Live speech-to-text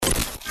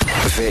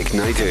Vic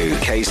Naidu,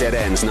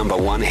 KZN's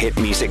 #1 hit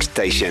music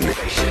station,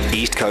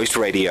 East Coast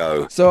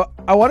Radio. So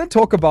I want to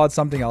talk about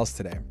something else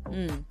today.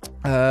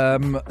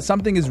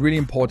 Something is really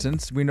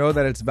important. We know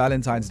that it's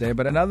Valentine's Day,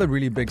 but another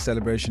really big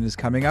celebration is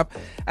coming up,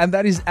 and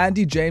that is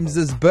Andy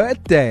James's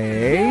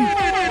birthday.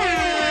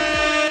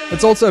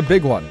 It's also a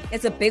big one.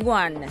 It's a big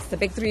one. It's the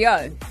big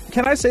 3-0.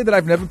 Can I say that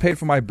I've never paid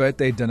for my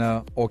birthday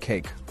dinner or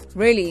cake?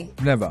 Really?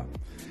 Never.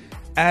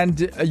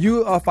 And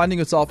you are finding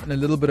yourself in a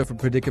little bit of a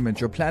predicament.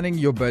 You're planning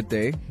your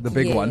birthday, the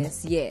big one.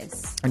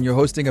 Yes. And you're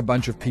hosting a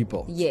bunch of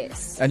people.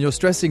 Yes. And you're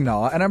stressing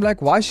now. And I'm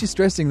like, why is she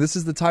stressing? This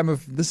is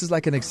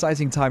like an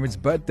exciting time. It's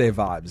birthday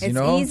vibes, you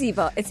know? It's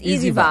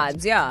easy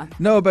vibes, yeah.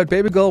 No, but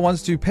baby girl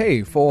wants to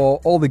pay for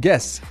all the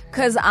guests.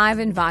 Because I've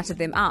invited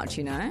them out,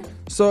 you know?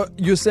 So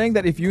you're saying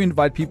that if you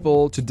invite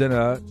people to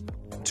dinner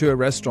to a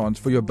restaurant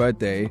for your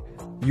birthday,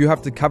 you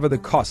have to cover the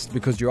cost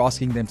because you're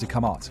asking them to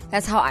come out.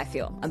 That's how I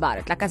feel about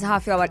it. Like, that's how I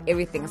feel about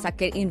everything. It's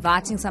like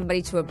inviting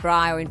somebody to a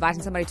braai or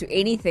inviting somebody to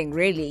anything,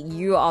 really.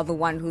 You are the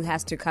one who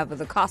has to cover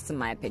the cost, in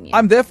my opinion.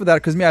 I'm there for that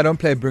because I don't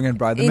play bring and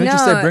bride. The minute you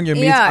say bring your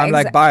meat, I'm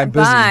like, bye, I'm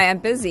busy. Bye, I'm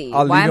busy.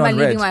 Why am I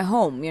leaving my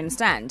home? You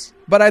understand?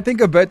 But I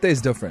think a birthday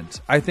is different.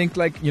 I think,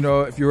 like, you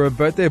know, if you're a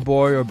birthday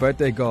boy or a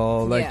birthday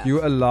girl, like,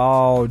 you're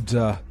allowed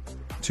to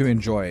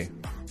enjoy.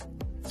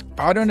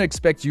 I don't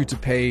expect you to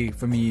pay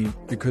for me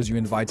because you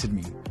invited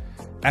me.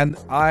 And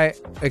I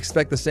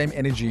expect the same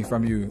energy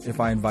from you if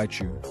I invite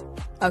you.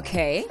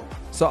 Okay.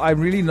 So I'm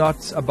really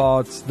not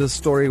about this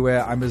story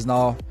where I must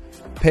now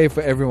pay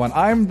for everyone.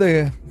 I'm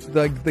the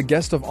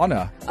guest of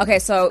honor. Okay,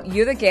 so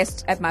you're the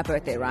guest at my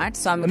birthday, right?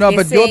 So I'm No,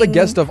 but you're the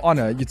guest of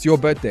honor. It's your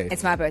birthday.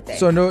 It's my birthday.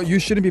 So no, you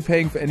shouldn't be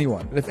paying for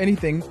anyone. If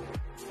anything,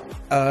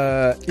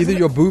 either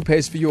your boo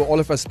pays for you or all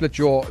of us split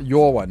your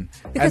one.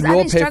 Because and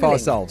we'll pay for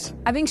ourselves.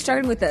 I've been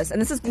struggling with this,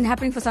 and this has been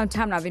happening for some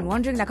time now. I've been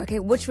wondering, like, okay,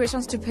 which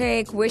restaurants to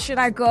pick? Where should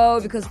I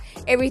go? Because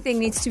everything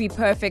needs to be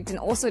perfect, and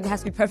also it has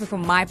to be perfect for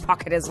my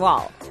pocket as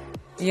well.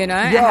 You know?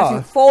 I have to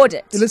afford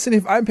it. Listen,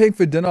 if I'm paying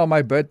for dinner on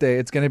my birthday,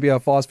 it's going to be a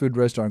fast food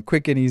restaurant.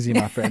 Quick and easy,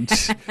 my friend.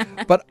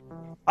 But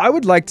I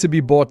would like for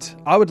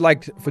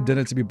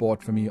dinner to be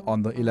bought for me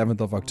on the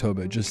 11th of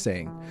October, just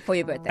saying. For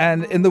your birthday.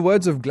 And in the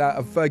words of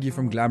Fergie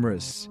from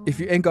Glamorous, if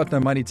you ain't got no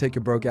money, take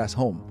your broke ass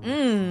home.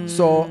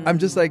 So I'm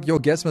just like, your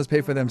guests must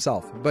pay for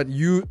themselves. But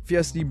you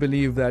fiercely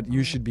believe that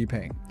you should be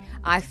paying.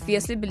 I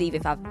fiercely believe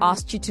if I've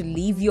asked you to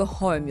leave your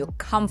home, your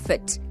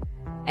comfort,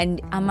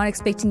 and I'm not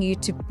expecting you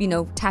to,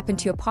 tap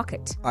into your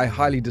pocket. I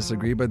highly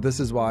disagree, but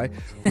this is why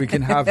we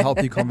can have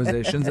healthy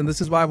conversations. And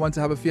this is why I want to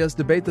have a fierce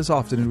debate this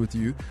afternoon with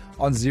you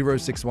on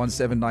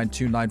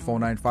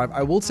 0617929495.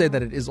 I will say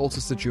that it is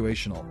also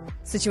situational.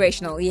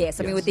 Situational, yes.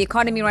 I mean, with the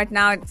economy right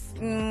now, it's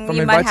from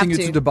inviting you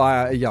to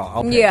Dubai,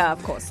 I'll pay. Yeah,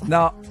 of course.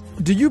 Now,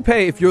 do you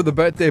pay if you're the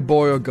birthday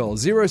boy or girl?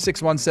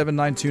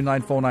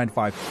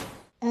 0617929495.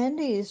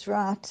 Andy is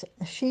right.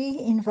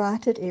 She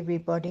invited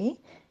everybody.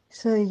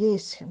 So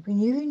yes,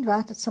 when you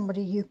invited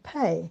somebody, you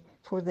pay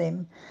for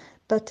them.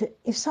 But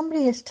if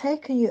somebody has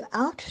taken you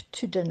out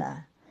to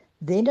dinner,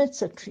 then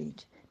it's a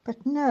treat.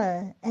 But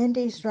no,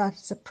 Andy's right.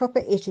 It's a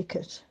proper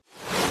etiquette.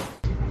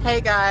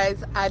 Hey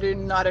guys, I do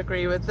not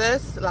agree with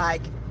this.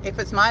 Like, if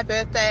it's my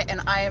birthday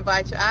and I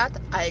invite you out,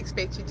 I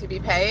expect you to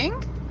be paying.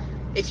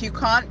 If you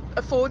can't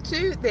afford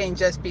to, then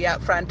just be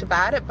upfront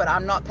about it. But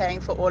I'm not paying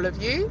for all of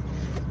you.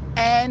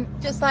 And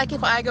just like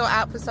if I go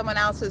out for someone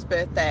else's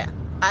birthday,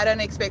 I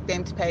don't expect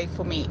them to pay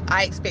for me.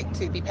 I expect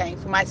to be paying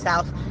for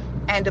myself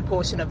and a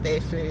portion of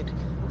their food.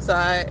 So,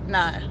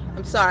 no,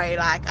 I'm sorry.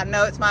 Like, I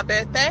know it's my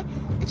birthday.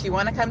 If you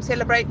want to come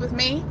celebrate with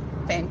me,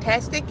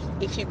 fantastic.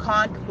 If you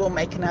can't, we'll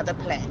make another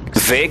plan.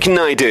 Vic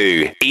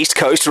Naidu, East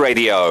Coast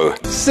Radio.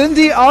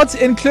 Cindy out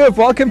in Kloof,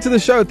 welcome to the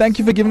show. Thank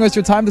you for giving us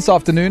your time this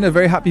afternoon. A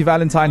very happy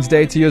Valentine's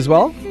Day to you as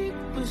well.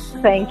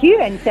 Thank you,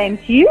 and same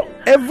to you.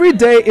 Every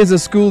day is a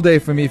school day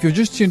for me. If you've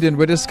just tuned in,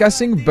 we're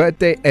discussing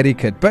birthday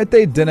etiquette,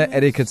 birthday dinner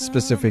etiquette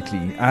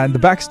specifically. And the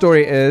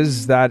backstory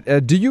is that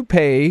do you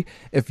pay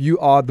if you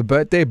are the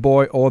birthday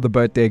boy or the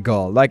birthday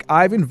girl? Like,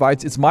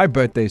 it's my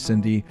birthday,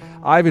 Cindy.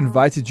 I've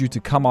invited you to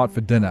come out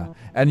for dinner.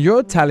 And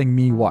you're telling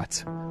me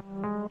what?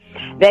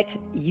 That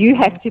you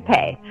have to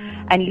pay.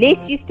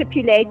 Unless you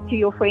stipulate to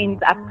your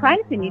friends up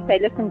front and you say,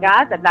 listen,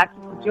 guys, I'd like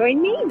you to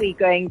join me. We're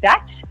going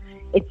Dutch.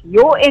 It's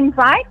your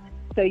invite.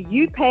 So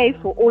you pay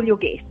for all your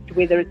guests,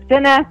 whether it's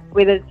dinner,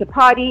 whether it's a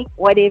party,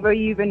 whatever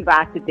you've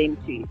invited them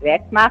to.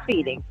 That's my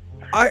feeling.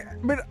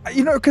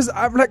 Because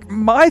I'm like,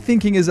 my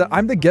thinking is that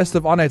I'm the guest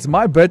of honor. It's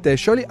my birthday.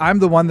 Surely I'm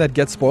the one that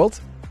gets spoiled.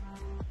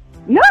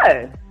 No,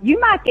 you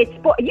might get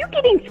spoiled. You're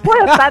getting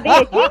spoiled by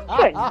their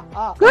attention.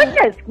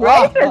 Goodness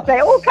gracious,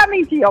 they're all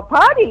coming to your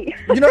party.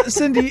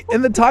 Cindy,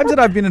 in the times that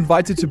I've been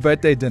invited to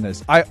birthday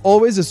dinners, I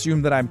always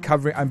assume that I'm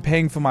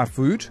paying for my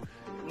food.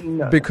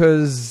 No.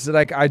 Because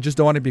I just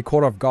don't want to be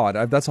caught off guard.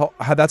 That's how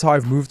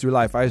I've moved through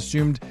life. I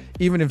assumed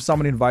even if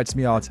someone invites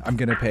me out, I'm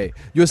going to pay.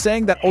 You're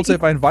saying that also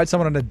if I invite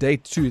someone on a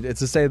date too, it's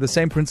to say the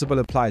same principle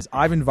applies.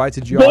 I've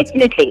invited you out.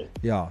 Definitely.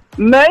 Yeah.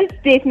 Most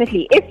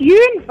definitely. If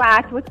you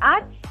invite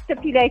without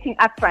stipulating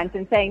upfront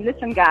and saying,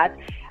 listen guys,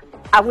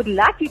 I would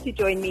like you to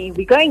join me.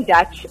 We're going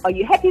Dutch. Are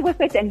you happy with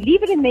it? And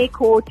leave it in their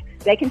court.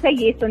 They can say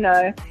yes or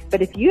no.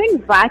 But if you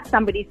invite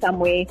somebody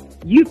somewhere,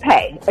 you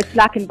pay. It's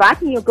like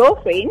inviting your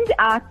girlfriend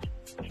out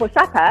for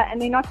supper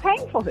and they're not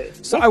paying for her.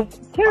 So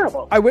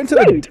terrible. I went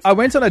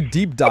on a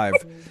deep dive,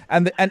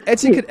 and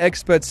etiquette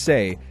experts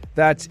say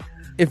that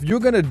if you're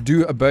going to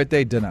do a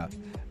birthday dinner,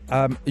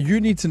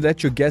 you need to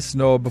let your guests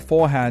know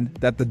beforehand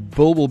that the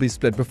bill will be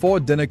split before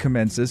dinner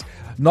commences,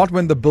 not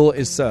when the bill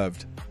is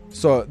served.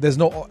 So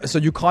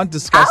you can't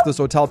discuss this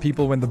or tell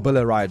people when the bill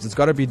arrives. It's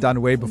got to be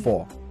done way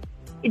before.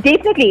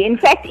 Definitely. In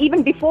fact,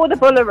 even before the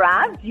bill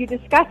arrives, you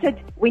discuss it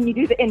when you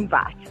do the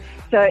invite.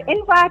 So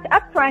invite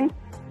up front.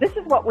 This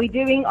is what we're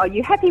doing. Are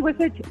you happy with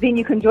it? Then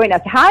you can join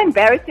us. How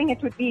embarrassing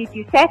it would be if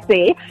you sat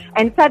there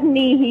and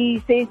suddenly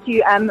he says to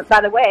you,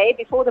 by the way,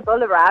 before the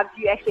bill arrives,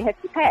 you actually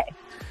have to pay.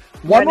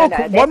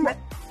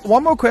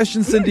 One more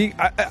question, Cindy.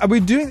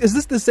 Is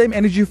this the same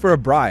energy for a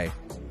braai?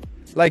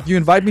 Like, you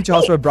invite me to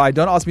house for a braai,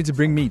 don't ask me to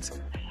bring meat.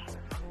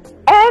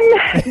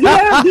 We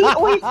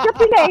always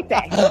stipulate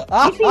that.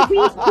 You see,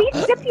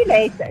 we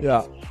stipulate it.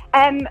 Yeah.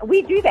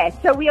 We do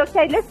that. So we'll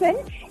say, listen,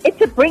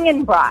 it's a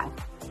bring-in braai.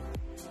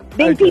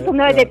 Then people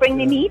know they bring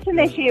their meat and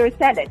they share a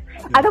salad.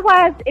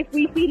 Otherwise, if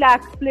we feel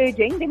like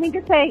splurging, then we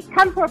just say,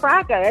 come for a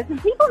braai, guys. And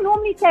people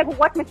normally say, well,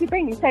 what must you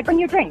bring? You say, bring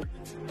your drinks.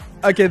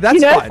 Okay,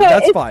 that's fine. So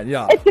that's fine,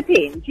 yeah. It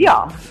depends,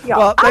 yeah.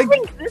 Well, I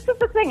think this is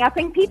the thing. I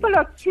think people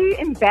are too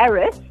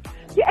embarrassed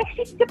to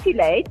actually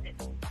stipulate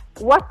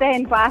what they're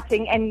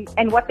inviting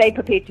and what they're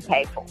prepared to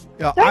pay for.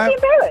 Yeah, Don't be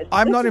embarrassed.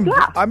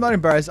 I'm not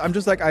embarrassed. I'm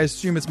just like, I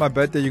assume it's my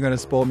birthday, you're going to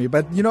spoil me.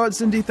 But you know what,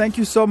 Cindy, thank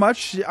you so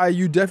much.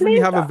 You definitely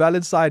have a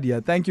valid side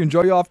here. Thank you.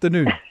 Enjoy your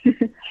afternoon.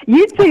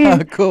 You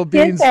too. Cool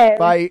beans.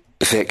 Bye.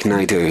 Vic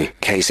Naidu,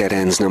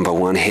 KZN's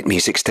 #1 hit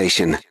music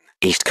station,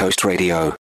 East Coast Radio.